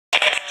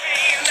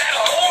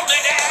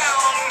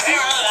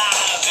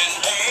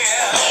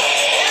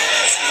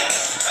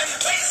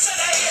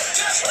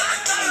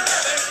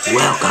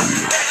Welcome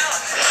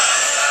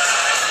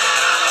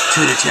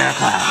to the Terror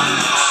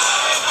Clowns.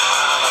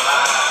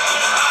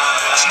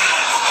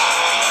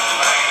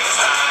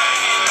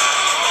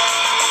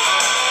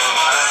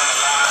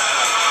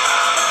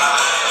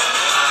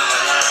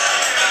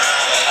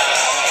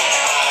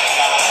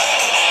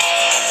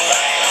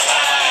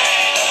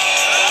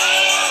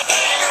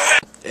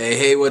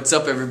 Hey, what's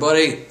up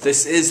everybody?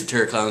 This is the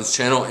Terror Clowns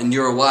channel and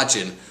you're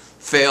watching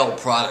Fail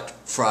Product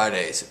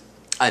Fridays.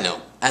 I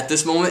know, at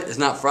this moment it's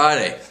not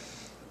Friday,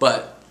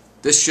 but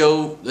this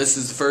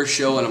is the first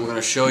show and I'm going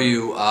to show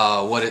you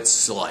what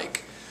it's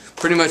like.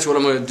 Pretty much what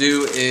I'm going to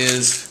do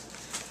is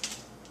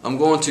I'm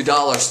going to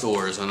dollar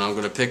stores and I'm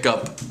going to pick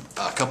up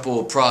a couple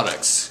of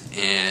products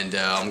and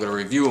I'm going to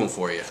review them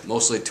for you.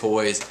 Mostly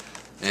toys,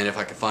 and if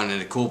I can find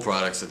any cool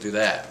products, I'll do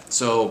that.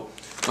 So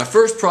my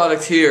first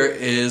product here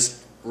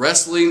is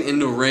Wrestling in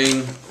the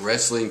Ring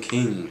Wrestling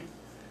King.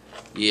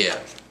 Yeah.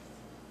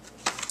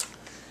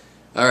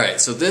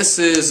 Alright, so this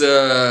is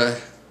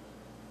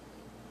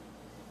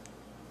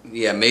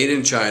made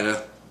in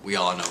China. We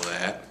all know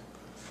that.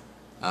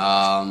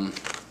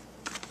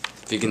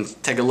 If you can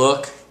take a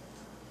look,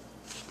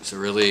 it's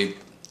really,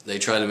 they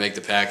try to make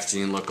the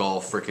packaging look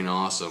all freaking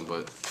awesome,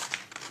 but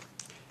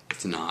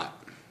it's not.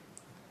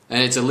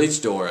 And it's a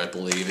luchador, I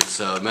believe. It's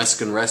a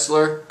Mexican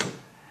wrestler.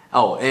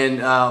 Oh, and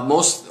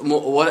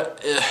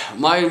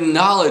my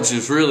knowledge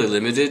is really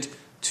limited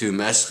to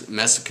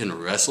Mexican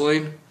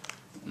wrestling,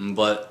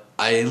 but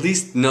I at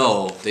least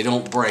know they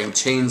don't bring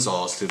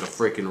chainsaws to the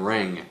freaking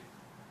ring.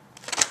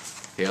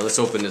 Here, let's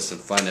open this and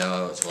find out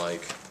how it's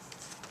like.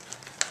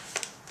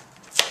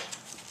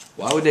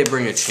 Why would they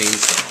bring a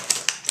chainsaw?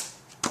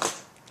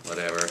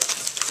 Whatever.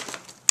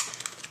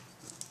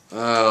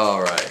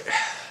 Alright,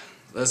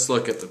 let's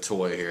look at the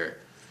toy here.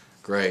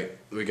 Great,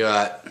 we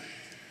got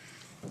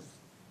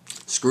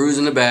screws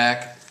in the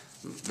back,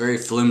 very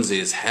flimsy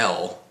as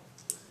hell.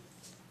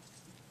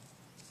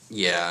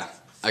 Yeah,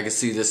 I can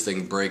see this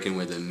thing breaking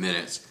within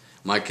minutes.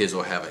 My kids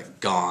will have it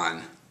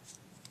gone.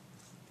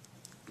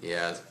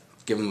 Yeah,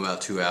 give them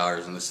about 2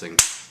 hours and this thing...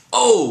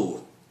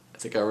 Oh! I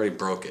think I already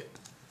broke it.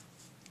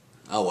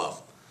 Oh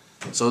well.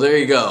 So there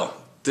you go.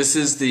 This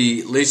is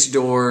the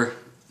luchador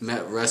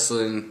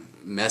wrestling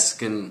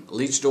Mexican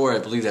luchador. I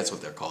believe that's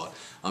what they're called.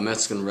 A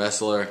Mexican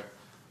wrestler.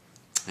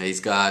 He's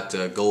got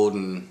gold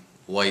and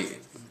white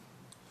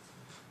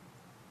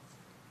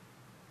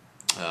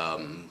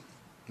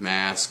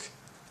mask,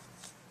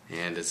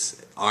 and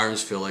its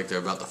arms feel like they're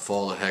about to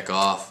fall the heck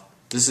off.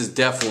 This is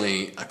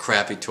definitely a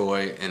crappy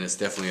toy, and it's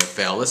definitely a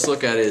fail. Let's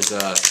look at his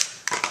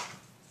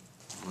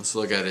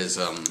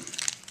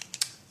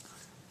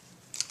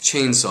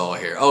chainsaw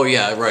here. Oh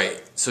yeah,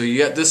 right. So you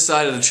got this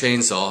side of the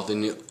chainsaw,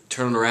 then you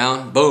turn it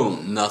around,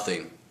 boom,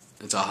 nothing.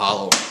 It's a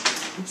hollow.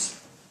 Oops.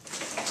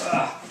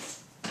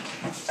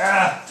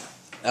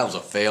 That was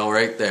a fail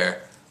right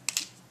there.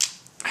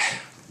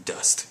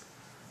 Dust.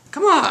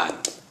 Come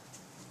on.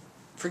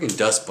 Freaking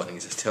dust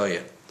bunnies, I tell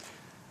you.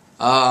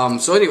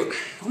 So anyway,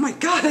 oh my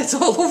god, that's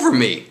all over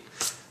me.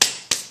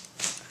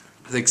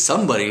 I think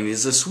somebody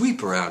needs a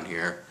sweep around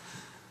here.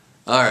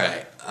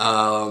 Alright,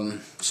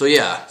 so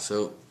yeah,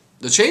 so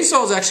the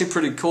chainsaw is actually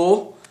pretty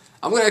cool.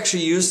 I'm going to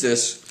actually use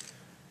this.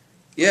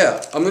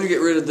 Yeah, I'm going to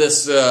get rid of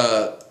this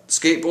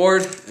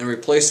skateboard and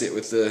replace it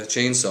with the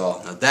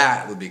chainsaw. Now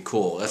that would be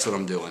cool. That's what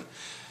I'm doing.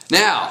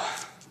 Now,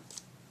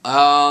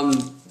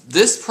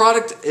 this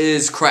product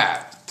is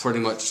crap, pretty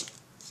much.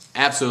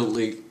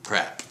 Absolutely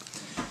crap.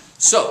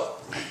 So,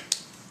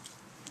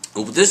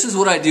 this is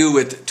what I do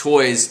with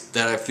toys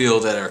that I feel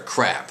that are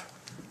crap.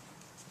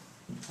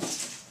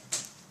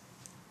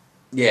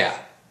 Yeah,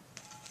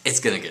 it's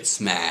gonna get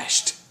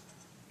smashed.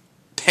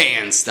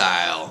 Pan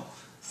style.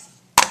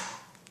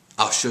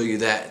 I'll show you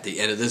that at the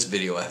end of this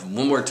video. I have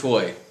one more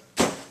toy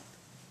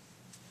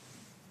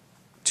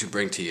to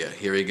bring to you.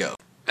 Here we go.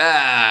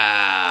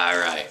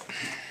 Alright.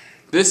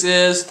 This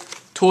is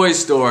Toy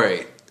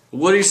Story.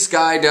 Woody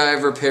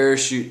Skydiver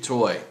parachute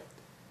toy.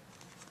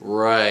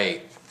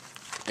 Right.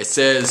 It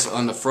says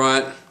on the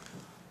front,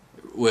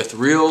 with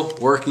real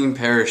working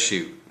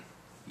parachute.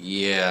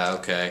 Yeah,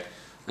 okay.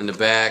 In the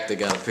back, they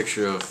got a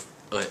picture of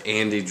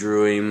Andy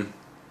drew him.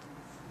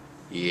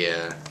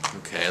 Yeah.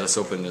 Okay, let's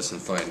open this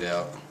and find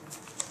out.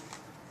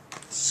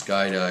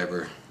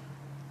 Skydiver.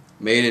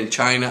 Made in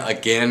China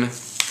again.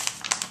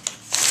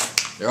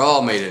 They're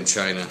all made in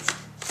China.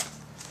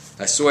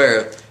 I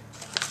swear,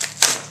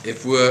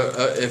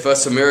 if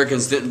us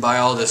Americans didn't buy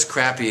all this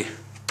crappy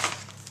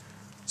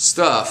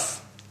stuff,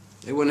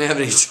 they wouldn't have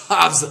any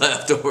jobs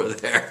left over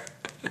there.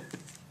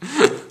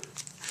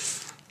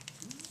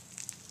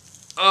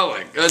 Oh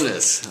my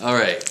goodness.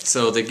 Alright,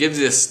 so they give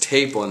this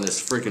tape on this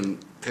freaking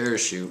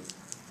parachute.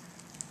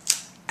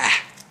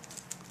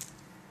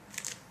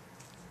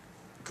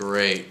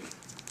 Great.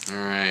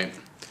 Alright,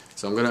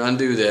 so I'm going to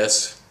undo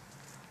this.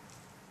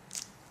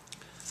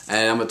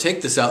 And I'm going to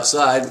take this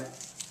outside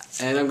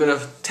and I'm going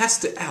to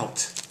test it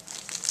out.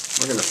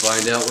 We're going to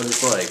find out what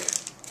it's like.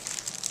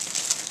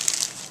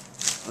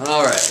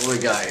 Alright, what do we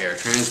got here?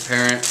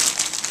 Transparent.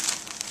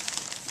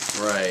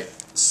 Right.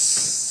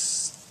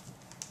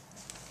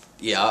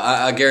 Yeah,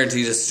 I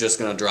guarantee this is just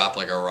gonna drop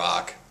like a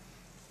rock.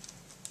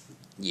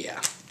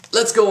 Yeah.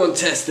 Let's go and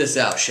test this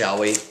out, shall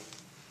we?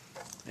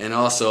 And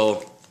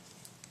also,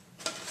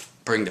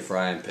 bring the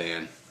frying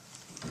pan.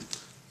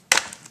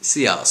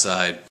 See you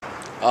outside.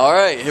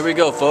 Alright, here we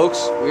go,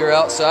 folks. We are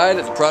outside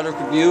at the product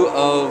review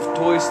of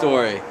Toy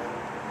Story.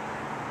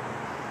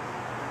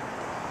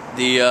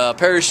 The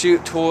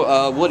parachute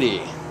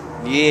Woody.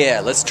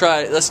 Yeah, let's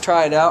try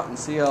it out and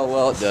see how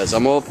well it does.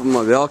 I'm open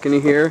my balcony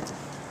here,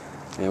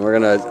 and I'm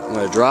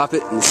gonna drop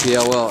it and see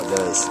how well it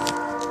does.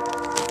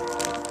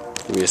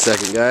 Give me a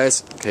second,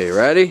 guys. Okay,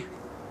 ready?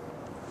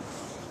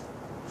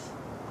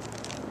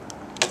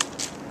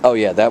 Oh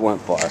yeah, that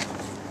went far.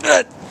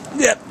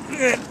 Yep,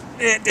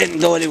 it didn't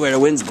go anywhere. The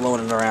wind's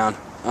blowing it around.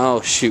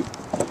 Oh shoot!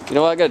 You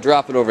know what? I gotta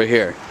drop it over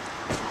here.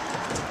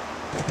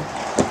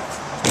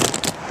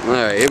 All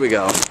right, here we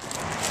go.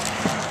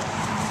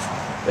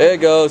 There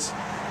it goes.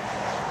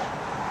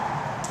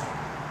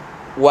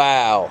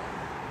 Wow.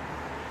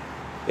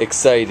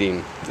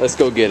 Exciting. Let's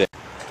go get it.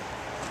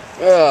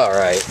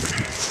 Alright.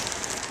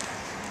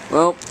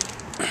 Well,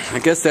 I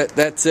guess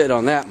that's it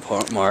on that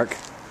mark.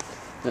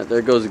 There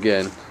it goes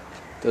again.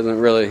 Doesn't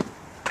really...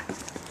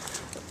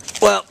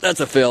 Well, that's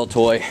a fail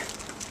toy.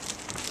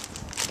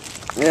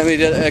 Yeah, I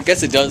mean, I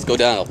guess it does go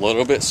down a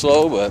little bit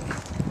slow, but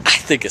I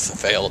think it's a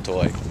fail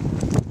toy.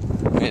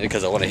 I mean,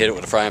 because I want to hit it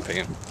with a frying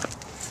pan.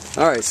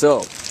 Alright,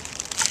 so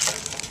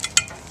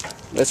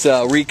let's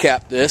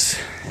recap this,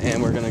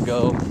 and we're gonna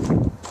go,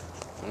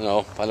 I don't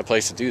know, find a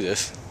place to do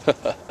this.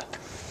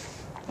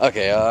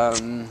 Okay, I'll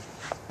do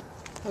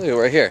it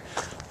right here.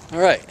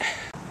 Alright,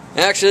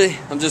 actually,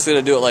 I'm just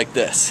gonna do it like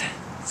this.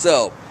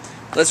 So,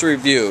 let's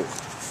review.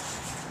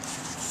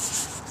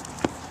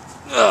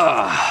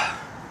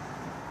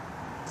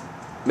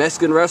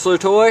 Mexican wrestler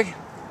toy.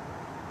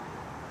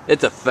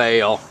 It's a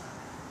fail.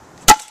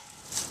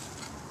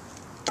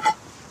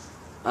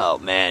 Oh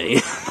man,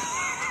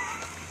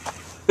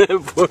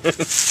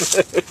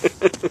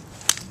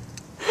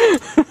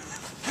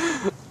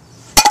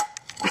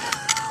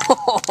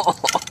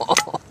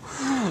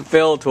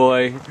 fail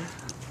toy.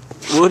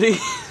 Woody.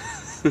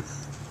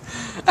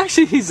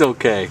 Actually, he's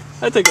okay.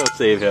 I think I'll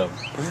save him.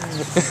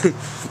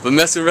 But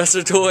Mexican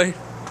wrestler toy,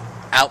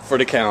 out for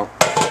the count.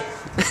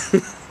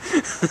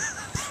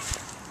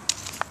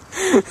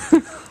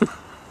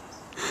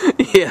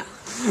 Yeah,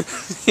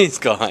 he's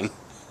gone.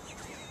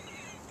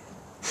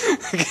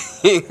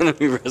 He ain't gonna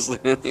be wrestling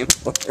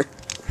anymore.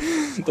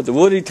 But the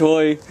Woody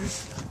toy,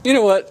 you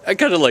know what? I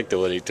kind of like the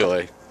Woody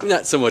toy.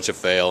 Not so much a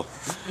fail.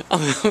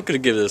 I'm gonna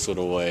give this one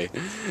away.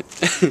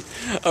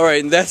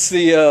 Alright, and that's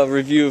the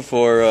review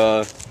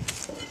for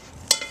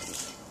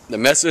the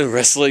Mexican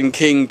Wrestling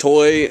King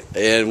toy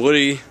and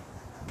Woody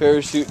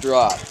parachute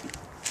drop.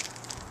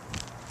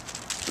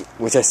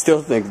 Which I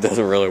still think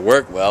doesn't really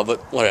work well,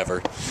 but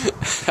whatever.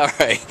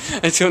 Alright,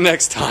 until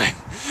next time,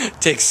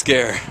 take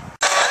care.